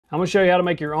I'm going to show you how to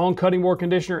make your own cutting board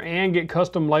conditioner and get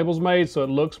custom labels made so it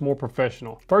looks more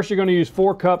professional. First, you're going to use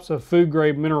 4 cups of food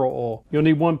grade mineral oil. You'll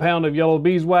need 1 pound of yellow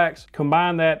beeswax.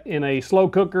 Combine that in a slow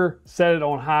cooker, set it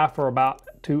on high for about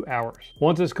 2 hours.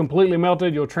 Once it's completely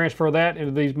melted, you'll transfer that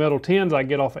into these metal tins I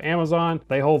get off of Amazon.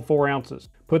 They hold 4 ounces.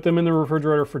 Put them in the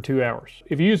refrigerator for 2 hours.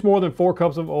 If you use more than 4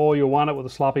 cups of oil, you'll wind up with a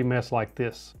sloppy mess like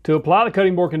this. To apply the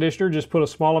cutting board conditioner, just put a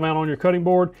small amount on your cutting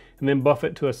board and then buff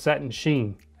it to a satin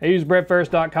sheen. I used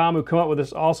BrettFerris.com, who come up with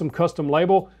this awesome custom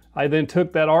label. I then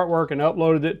took that artwork and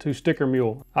uploaded it to Sticker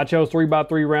Mule. I chose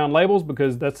 3x3 round labels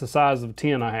because that's the size of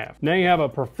tin I have. Now you have a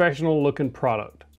professional looking product.